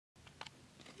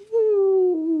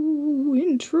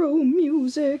intro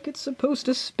music. It's supposed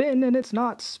to spin and it's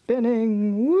not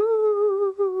spinning.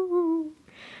 Woo!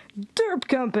 Derp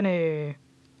Company!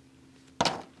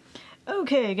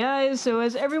 Okay guys, so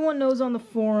as everyone knows on the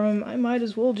forum, I might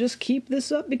as well just keep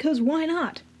this up because why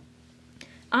not?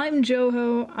 I'm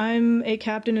Joho, I'm a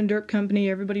captain in Derp Company,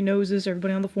 everybody knows this,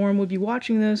 everybody on the forum would be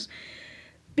watching this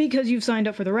because you've signed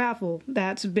up for the raffle.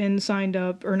 That's been signed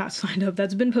up, or not signed up,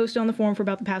 that's been posted on the forum for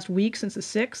about the past week, since the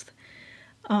 6th.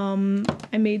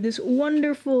 I made this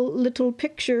wonderful little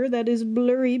picture that is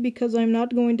blurry because I'm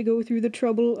not going to go through the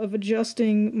trouble of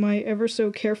adjusting my ever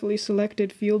so carefully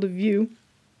selected field of view.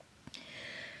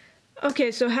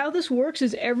 Okay, so how this works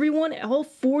is everyone, all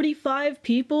 45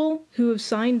 people who have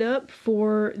signed up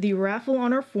for the raffle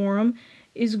on our forum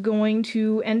is going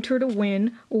to enter to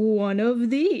win one of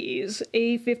these.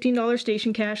 A $15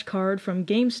 station cash card from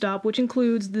GameStop, which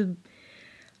includes the,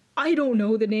 I don't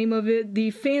know the name of it, the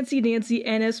fancy dancy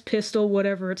NS pistol,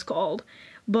 whatever it's called.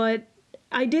 But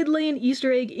I did lay an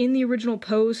Easter egg in the original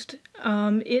post.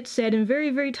 It said in very,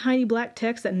 very tiny black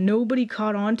text that nobody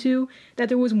caught on to that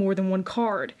there was more than one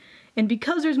card. And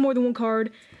because there's more than one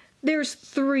card, there's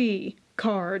 3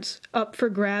 cards up for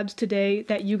grabs today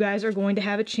that you guys are going to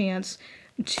have a chance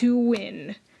to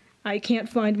win. I can't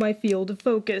find my field of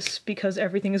focus because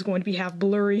everything is going to be half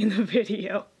blurry in the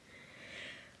video.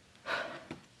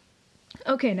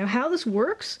 Okay, now how this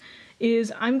works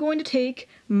is I'm going to take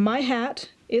my hat.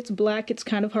 It's black, it's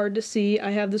kind of hard to see.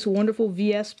 I have this wonderful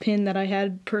VS pin that I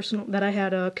had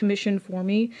commissioned for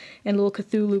me, and a little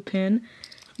Cthulhu pin.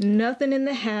 Nothing in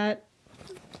the hat.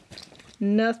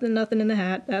 Nothing in the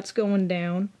hat. That's going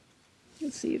down.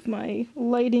 Let's see if my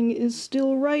lighting is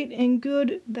still right and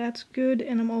good. That's good.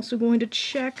 And I'm also going to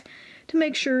check to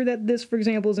make sure that this, for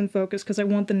example, is in focus, because I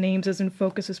want the names as in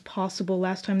focus as possible.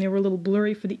 Last time they were a little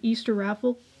blurry for the Easter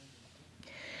raffle.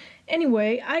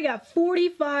 Anyway, I got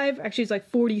 45, actually it's like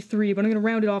 43, but I'm going to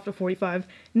round it off to 45,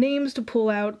 names to pull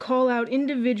out, call out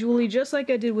individually, just like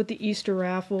I did with the Easter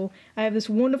raffle. I have this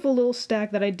wonderful little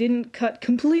stack that I didn't cut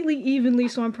completely evenly,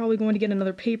 so I'm probably going to get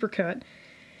another paper cut.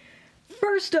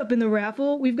 First up in the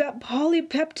raffle, we've got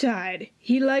Polypeptide.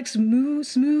 He likes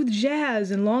smooth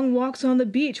jazz and long walks on the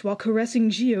beach while caressing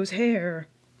Gio's hair.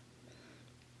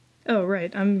 Oh,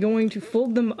 right, I'm going to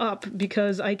fold them up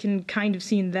because I can kind of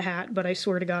see in the hat, but I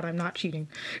swear to God I'm not cheating.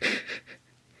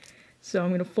 So I'm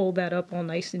going to fold that up all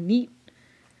nice and neat.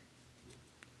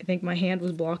 I think my hand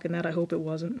was blocking that, I hope it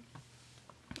wasn't.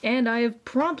 And I have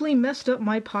promptly messed up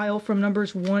my pile from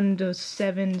numbers 1 to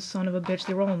 7, son of a bitch.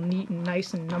 They were all neat and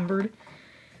nice and numbered.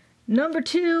 Number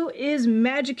 2 is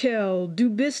Magical.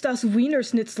 Du bist das Wiener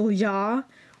Schnitzel, ja?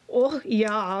 Oh,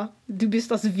 ja, du bist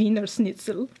das Wiener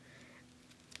Schnitzel.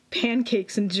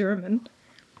 Pancakes in German.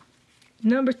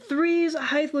 Number 3 is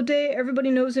Heithlode. Everybody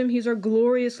knows him. He's our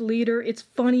glorious leader. It's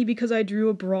funny because I drew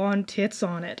a bra and tits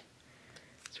on it.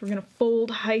 So we're going to fold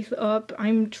Heith up.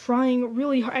 I'm trying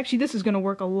really hard. Actually, this is going to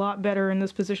work a lot better in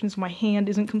this position so my hand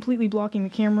isn't completely blocking the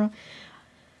camera.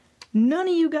 None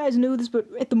of you guys know this, but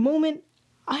at the moment,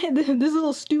 this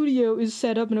little studio is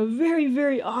set up in a very,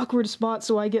 very awkward spot,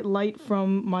 so I get light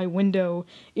from my window.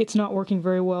 It's not working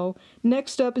very well.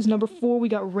 Next up is number 4. We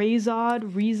got Zordon.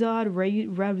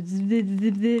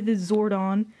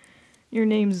 Your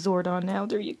name's Zordon now.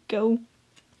 There you go.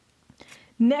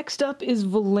 Next up is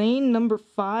Valentine, number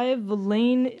 5.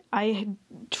 Valentine, I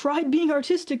tried being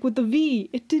artistic with the V.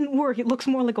 It didn't work. It looks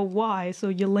more like a Y, so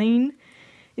Yelaine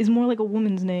is more like a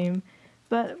woman's name.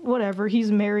 But whatever,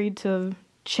 he's married to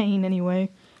Chain anyway.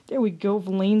 There we go,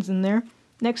 Valaine's in there.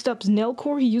 Next up's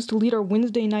Nelcor. He used to lead our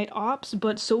Wednesday night ops,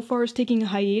 but so far is taking a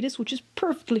hiatus, which is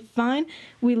perfectly fine.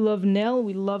 We love Nell,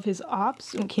 we love his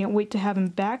ops, and can't wait to have him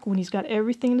back when he's got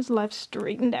everything in his life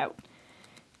straightened out.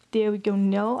 There we go,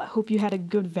 Nell. I hope you had a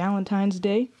good Valentine's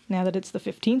Day, now that it's the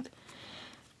 15th.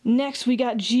 Next, we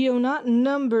got Geonaut,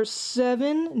 number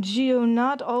 7.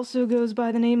 Geonaut also goes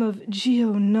by the name of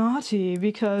Geonaughty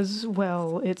because,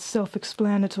 well, it's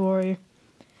self-explanatory.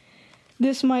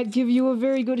 This might give you a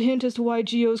very good hint as to why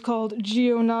Geo's called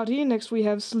Geonaughty. Next we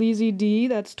have Sleazy D.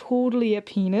 That's totally a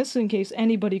penis, in case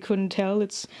anybody couldn't tell.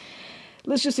 It's,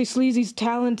 let's just say Sleazy's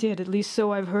talented, at least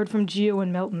so I've heard from Geo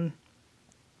and Melton.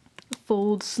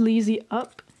 Fold Sleazy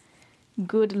up.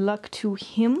 Good luck to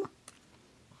him.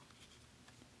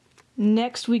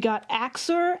 Next we got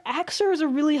Axer. Axer is a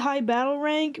really high battle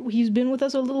rank. He's been with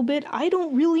us a little bit. I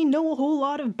don't really know a whole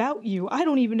lot about you. I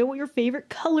don't even know what your favorite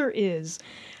color is.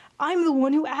 I'm the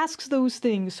one who asks those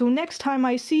things, so next time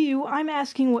I see you, I'm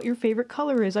asking what your favorite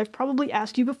color is. I've probably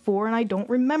asked you before and I don't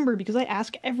remember because I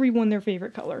ask everyone their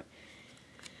favorite color.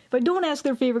 If I don't ask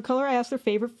their favorite color, I ask their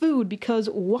favorite food because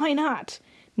why not?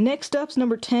 Next up's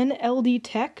number 10, LD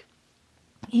Tech.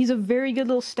 He's a very good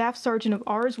little staff sergeant of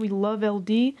ours. We love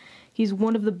LD. He's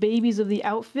one of the babies of the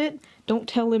outfit. Don't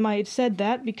tell him I said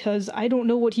that, because I don't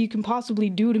know what he can possibly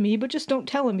do to me, but just don't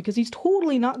tell him, because he's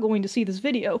totally not going to see this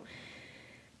video.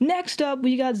 Next up,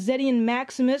 we got Zedian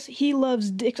Maximus. He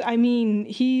loves dicks. I mean,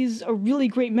 he's a really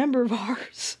great member of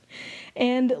ours,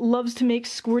 and loves to make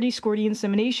squirty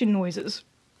insemination noises.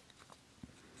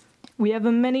 We have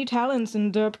a many talents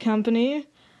in Derp Company.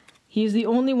 He's the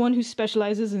only one who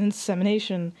specializes in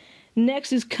insemination.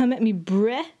 Next is Come At Me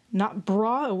Breh, not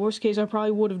bra. In worst case, I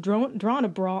probably would have drawn a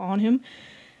bra on him.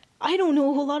 I don't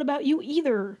know a whole lot about you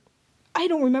either. I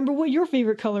don't remember what your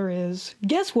favorite color is.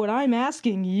 Guess what I'm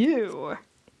asking you?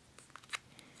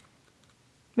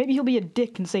 Maybe he'll be a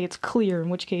dick and say it's clear, in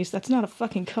which case that's not a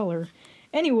fucking color.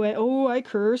 Anyway, oh, I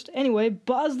cursed. Anyway,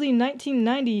 Bosley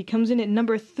 1990 comes in at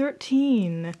number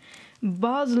 13.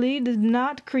 Bosley did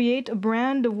not create a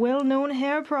brand of well-known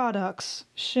hair products.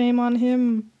 Shame on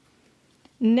him.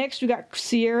 Next, we got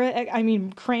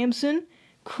Cramson.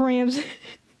 Cramson.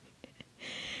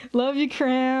 Love you,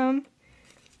 Cram.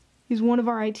 He's one of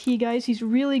our IT guys. He's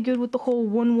really good with the whole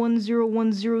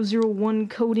 11010001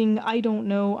 coding. I don't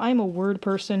know. I'm a word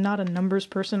person, not a numbers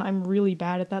person. I'm really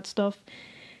bad at that stuff.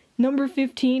 Number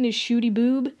 15 is Shooty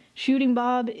Boob. Shooting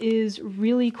Bob is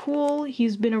really cool.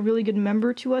 He's been a really good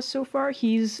member to us so far. I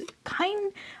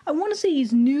want to say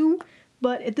he's new,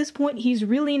 but at this point he's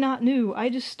really not new. I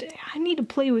need to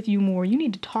play with you more. You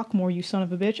need to talk more, you son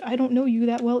of a bitch. I don't know you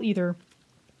that well either.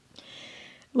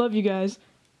 Love you guys.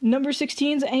 Number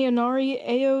 16 is Aonari.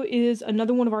 Ao is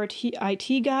another one of our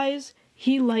IT guys.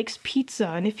 He likes pizza,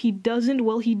 and if he doesn't,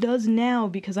 well, he does now,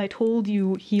 because I told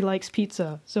you he likes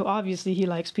pizza. So obviously he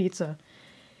likes pizza.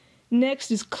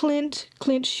 Next is Clint.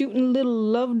 Clint shooting little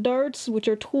love darts, which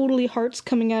are totally hearts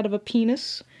coming out of a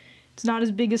penis. It's not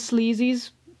as big as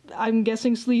Sleazy's. I'm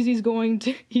guessing Sleazy's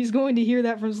he's going to hear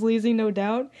that from Sleazy, no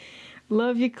doubt.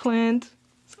 Love you, Clint.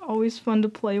 It's always fun to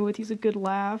play with. He's a good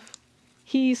laugh.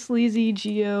 He, Sleazy,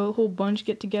 Geo, a whole bunch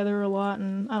get together a lot,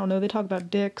 and I don't know, they talk about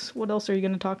dicks. What else are you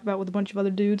going to talk about with a bunch of other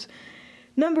dudes?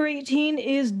 Number 18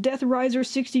 is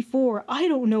Deathriser64. I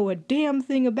don't know a damn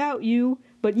thing about you,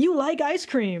 but you like ice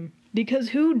cream. Because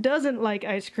who doesn't like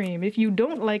ice cream? If you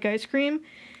don't like ice cream,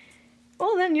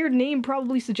 well then your name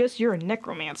probably suggests you're a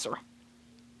necromancer.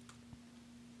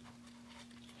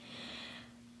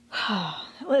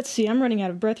 Let's see, I'm running out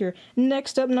of breath here.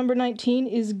 Next up, number 19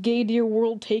 is Gay Deer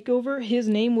World Takeover. His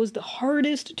name was the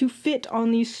hardest to fit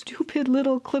on these stupid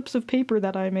little clips of paper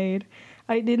that I made.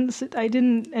 I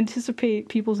didn't anticipate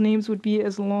people's names would be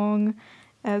as long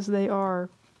as they are.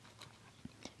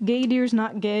 Gay Deer's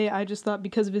not gay. I just thought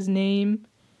because of his name,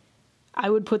 I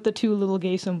would put the two little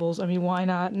gay symbols. I mean, why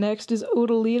not? Next is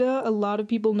Odalita. A lot of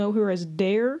people know her as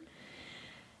Dare.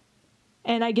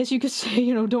 And I guess you could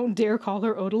say, don't dare call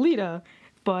her Odalita.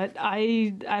 But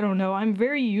I don't know. I'm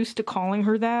very used to calling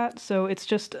her that, so it's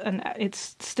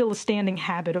still a standing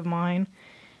habit of mine.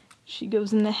 She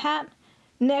goes in the hat.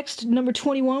 Next, number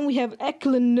 21, we have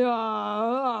Eklinar,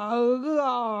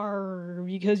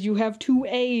 because you have two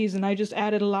A's, and I just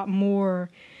added a lot more.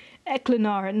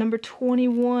 Eklinar at number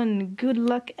 21. Good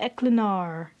luck,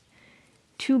 Eklinar.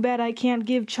 Too bad I can't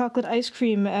give chocolate ice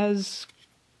cream as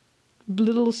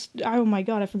little... Oh my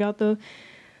god, I forgot the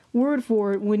word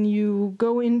for it when you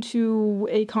go into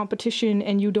a competition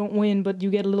and you don't win, but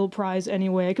you get a little prize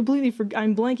anyway.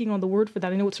 I'm blanking on the word for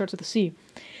that. I know it starts with a C.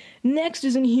 Next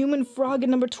is Inhuman Frog at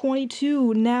number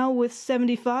 22, now with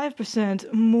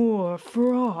 75% more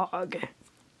frog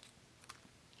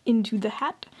into the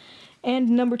hat.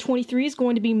 And number 23 is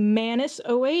going to be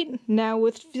Manus08, now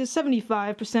with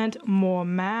 75% more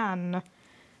man.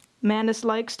 Manus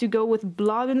likes to go with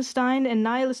Blogenstein and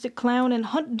Nihilistic Clown and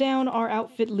hunt down our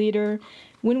outfit leader.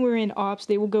 When we're in ops,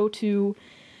 they will go to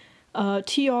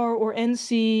TR or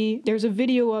NC. There's a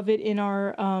video of it in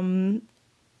our...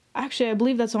 Actually, I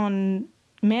believe that's on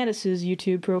Manus's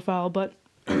YouTube profile, but...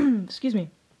 excuse me.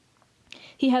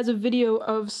 He has a video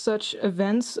of such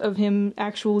events, of him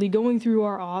actually going through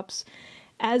our ops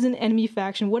as an enemy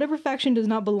faction, whatever faction does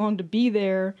not belong to be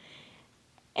there,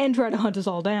 and try to hunt us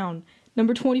all down.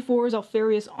 Number 24 is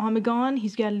Alfarius Omegon.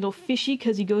 He's got a little fishy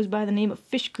because he goes by the name of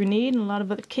Fish Grenade in a lot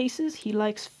of other cases. He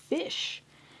likes fish.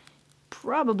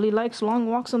 Probably likes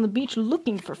long walks on the beach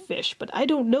looking for fish, but I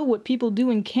don't know what people do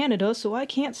in Canada, so I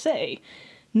can't say.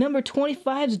 Number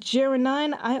 25 is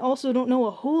Jera9. I also don't know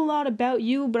a whole lot about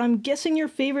you, but I'm guessing your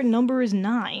favorite number is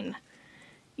 9.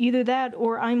 Either that,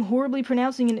 or I'm horribly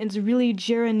pronouncing it, and it's really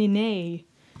Jera9.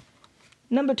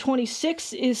 Number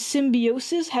 26 is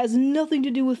symbiosis, has nothing to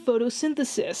do with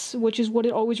photosynthesis, which is what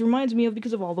it always reminds me of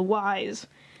because of all the Y's.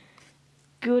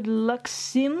 Good luck,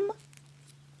 Sim.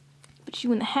 Put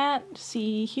you in the hat.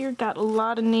 See here, got a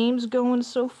lot of names going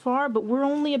so far, but we're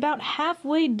only about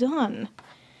halfway done.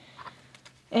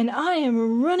 And I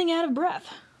am running out of breath.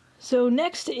 So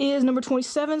next is number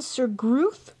 27, Sir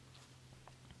Gruth.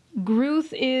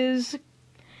 Gruth is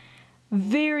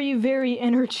very, very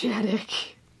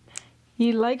energetic.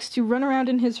 He likes to run around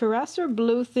in his harasser,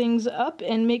 blow things up,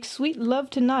 and make sweet love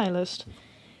to Nihilist.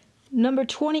 Number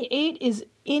 28 is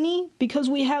Innie, because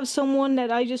we have someone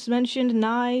that I just mentioned,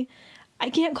 Nye.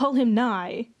 I can't call him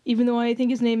Nye, even though I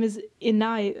think his name is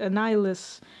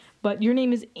Nihilist. But your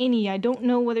name is Innie. I don't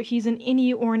know whether he's an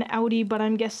Innie or an outie, but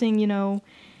I'm guessing, you know,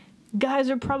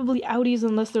 guys are probably outies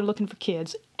unless they're looking for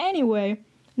kids. Anyway,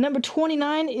 number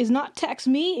 29 is not tax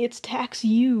me, it's tax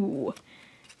you.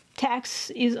 Tax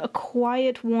is a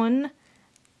quiet one.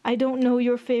 I don't know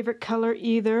your favorite color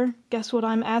either. Guess what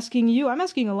I'm asking you? I'm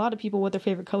asking a lot of people what their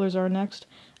favorite colors are next.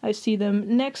 I see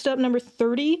them. Next up, number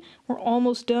 30. We're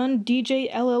almost done.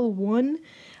 DJLL1.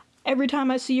 Every time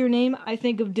I see your name, I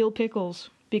think of dill pickles.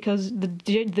 Because the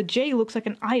J looks like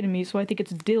an I to me, so I think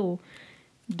it's dill.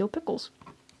 Dill pickles.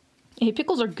 Hey,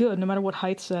 pickles are good, no matter what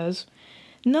height says.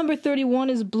 Number 31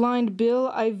 is Blind Bill.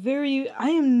 I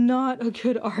am not a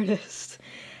good artist.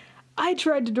 I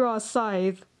tried to draw a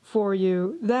scythe for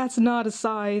you. That's not a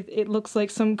scythe. It looks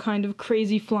like some kind of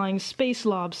crazy flying space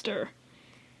lobster.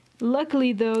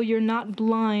 Luckily, though, you're not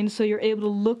blind, so you're able to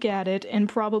look at it and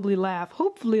probably laugh.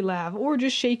 Hopefully laugh, or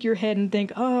just shake your head and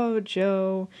think, oh,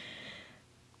 Joe,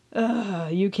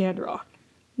 you can't draw.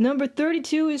 Number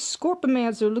 32 is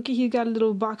Scorpomancer. Look at he got a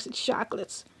little box of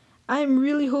chocolates. I'm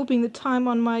really hoping the time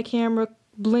on my camera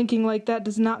blinking like that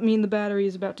does not mean the battery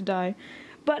is about to die.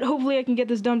 But hopefully I can get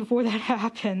this done before that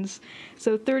happens.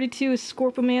 So 32 is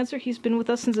Scorpomancer. He's been with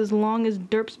us since as long as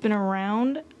Derp's been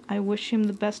around. I wish him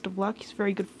the best of luck. He's a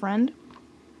very good friend.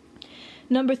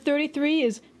 Number 33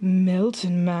 is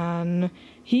Melton Man.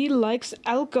 He likes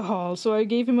alcohol, so I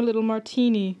gave him a little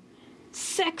martini.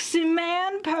 Sexy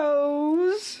man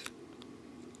pose!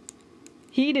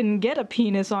 He didn't get a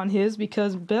penis on his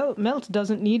because Melt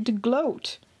doesn't need to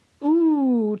gloat.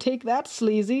 Ooh, take that,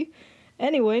 sleazy.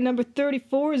 Anyway, number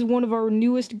 34 is one of our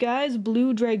newest guys,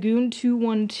 Blue Dragoon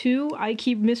 212. I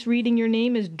keep misreading your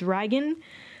name as Dragon,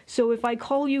 so if I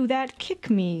call you that,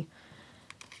 kick me.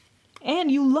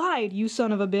 And you lied, you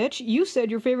son of a bitch. You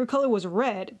said your favorite color was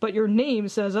red, but your name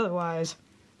says otherwise.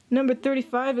 Number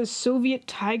 35 is Soviet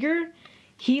Tiger.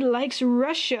 He likes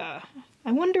Russia.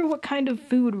 I wonder what kind of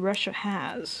food Russia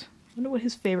has. I wonder what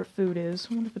his favorite food is.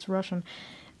 I wonder if it's Russian.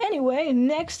 Anyway,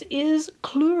 next is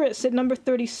Cluris at number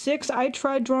 36. I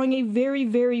tried drawing a very,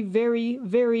 very, very,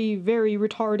 very, very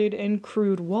retarded and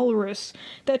crude walrus.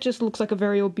 That just looks like a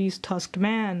very obese tusked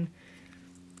man.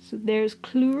 So there's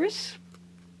Cluris.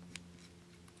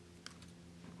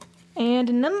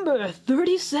 And number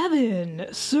 37,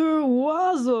 Sir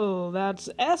Wazzle. That's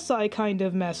S I kind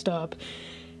of messed up.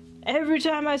 Every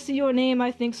time I see your name,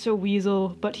 I think Sir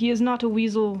Weasel, but he is not a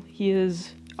weasel. He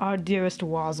is our dearest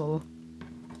Wazzle.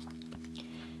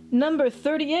 Number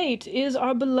 38 is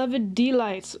our beloved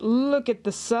D-Lights. Look at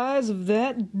the size of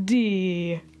that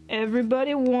D.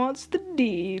 Everybody wants the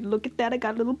D. Look at that, I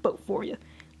got a little boat for you.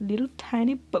 Little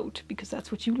tiny boat, because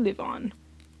that's what you live on.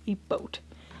 A boat.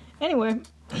 Anyway,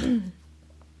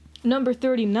 number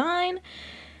 39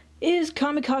 is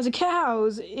Kamikaze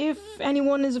Cows. If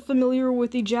anyone is familiar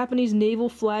with the Japanese naval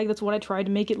flag, that's what I tried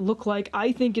to make it look like.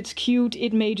 I think it's cute.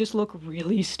 It may just look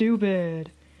really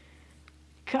stupid.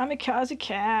 Kamikaze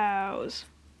Cows.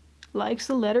 Likes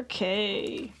the letter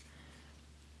K.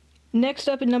 Next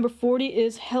up at number 40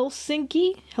 is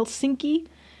Helsinki.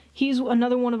 He's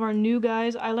another one of our new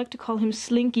guys. I like to call him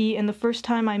Slinky, and the first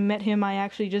time I met him, I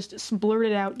actually just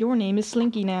blurted out, your name is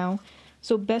Slinky now.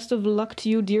 So best of luck to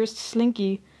you, dearest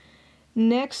Slinky.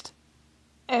 Next,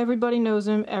 everybody knows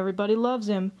him, everybody loves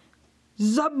him.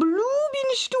 Zablubin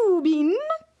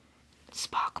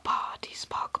Spark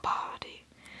Party.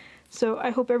 So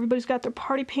I hope everybody's got their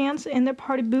party pants and their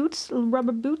party boots,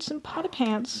 rubber boots and party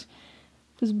pants.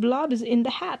 Because Blob is in the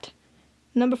hat.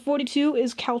 Number 42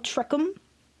 is Cal Trekkum.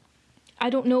 I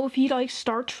don't know if he likes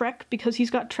Star Trek because he's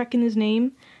got Trek in his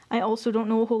name. I also don't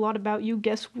know a whole lot about you.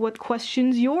 Guess what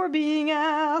questions you're being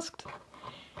asked?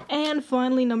 And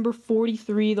finally, number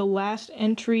 43, the last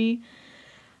entry.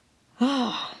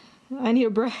 I need a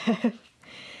breath.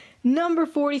 Number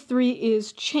 43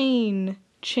 is Chain.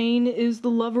 Chain is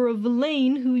the lover of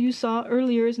Villain, who you saw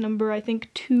earlier is number, I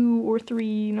think, 2 or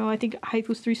 3. No, I think height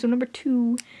was 3, so number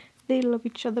 2. They love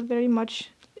each other very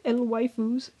much. El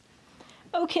waifus.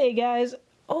 Okay, guys.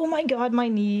 Oh my god, my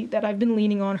knee that I've been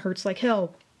leaning on hurts like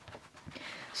hell.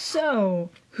 So,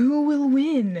 who will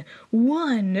win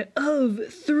one of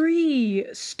 3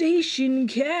 station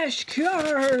cash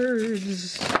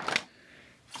cards?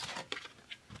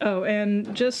 Oh,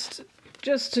 and just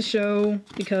to show,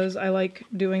 because I like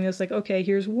doing this, like, okay,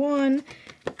 here's 1,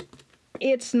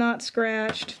 it's not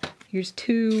scratched, here's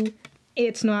 2,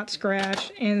 it's not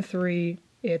scratched, and 3,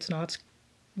 it's not,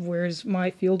 where's my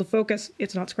field of focus?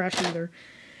 It's not scratched either.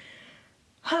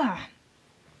 Ha!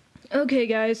 Okay,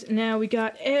 guys, now we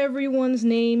got everyone's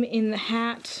name in the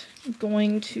hat. I'm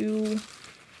going to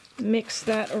mix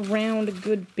that around a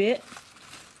good bit.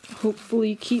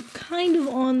 Hopefully keep kind of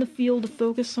on the field of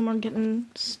focus. Some are getting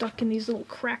stuck in these little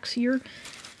cracks here.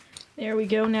 There we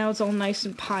go. Now it's all nice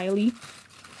and piley.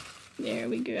 There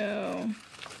we go.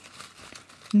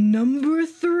 Number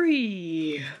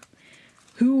 3.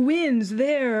 Who wins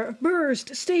their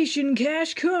first station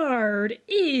cash card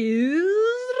is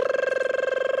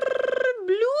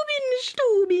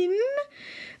Stubin.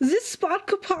 This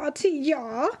spot party,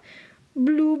 ja.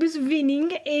 Bloob is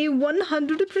winning a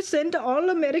 100%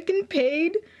 All-American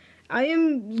paid. I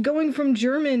am going from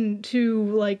German to,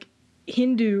 like,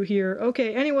 Hindu here.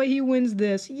 Okay, anyway, he wins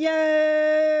this.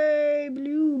 Yay,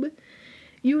 Bloob.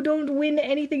 You don't win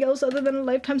anything else other than a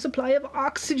lifetime supply of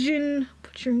oxygen.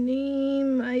 Put your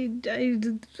name,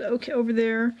 okay, over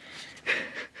there.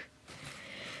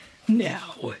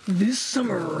 Now, this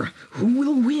summer, who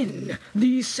will win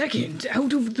the second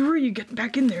out of 3, get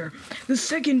back in there, the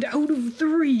second out of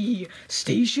 3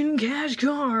 station cash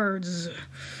cards?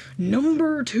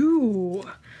 Number 2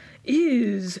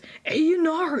 is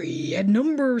Ayanari at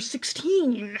number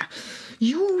 16.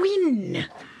 You win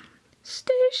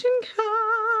station cash.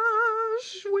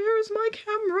 Where's my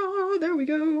camera? There we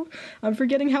go. I'm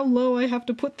forgetting how low I have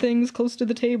to put things close to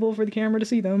the table for the camera to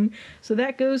see them. So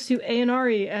that goes to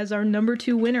Ayanari as our number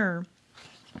 2 winner.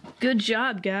 Good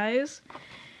job, guys.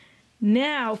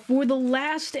 Now, for the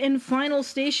last and final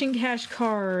station cash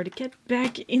card. Get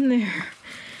back in there.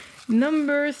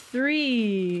 Number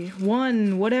 3,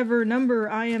 1, whatever number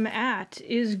I am at,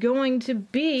 is going to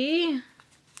be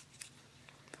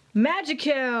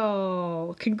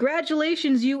Magical!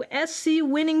 Congratulations, you SC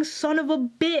winning son of a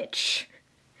bitch!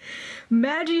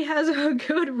 Maggie has a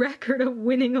good record of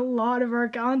winning a lot of our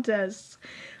contests.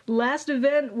 Last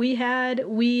event we had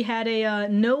a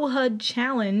no HUD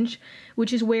challenge,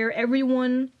 which is where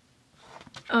everyone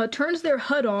turns their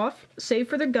HUD off, save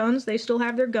for their guns. They still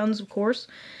have their guns, of course.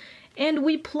 And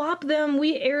we plop them,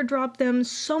 we airdrop them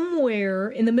somewhere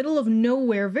in the middle of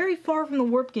nowhere, very far from the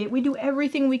warp gate. We do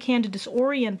everything we can to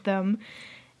disorient them.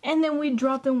 And then we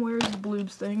drop them, where's the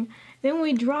bloobs thing? Then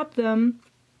we drop them,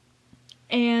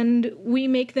 and we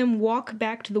make them walk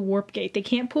back to the warp gate. They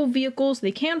can't pull vehicles,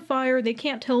 they can't fire, they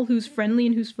can't tell who's friendly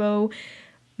and who's foe.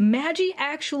 Magi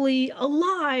actually,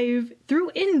 alive,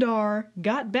 through Indar,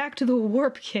 got back to the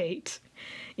warp gate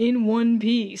in one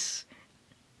piece.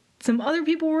 Some other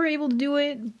people were able to do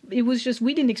it. It was just,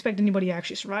 we didn't expect anybody to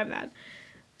actually survive that.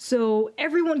 So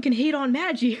everyone can hate on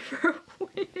Magi for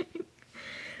winning.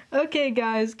 Okay,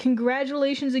 guys,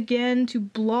 congratulations again to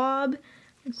Blob.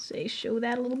 Let's say, show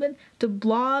that a little bit. To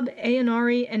Blob,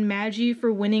 Ayanari, and Magi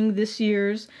for winning this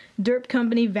year's Derp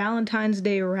Company Valentine's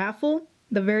Day Raffle.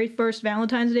 The very first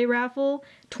Valentine's Day Raffle,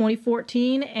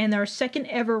 2014, and our second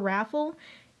ever raffle.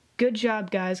 Good job,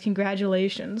 guys.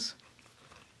 Congratulations.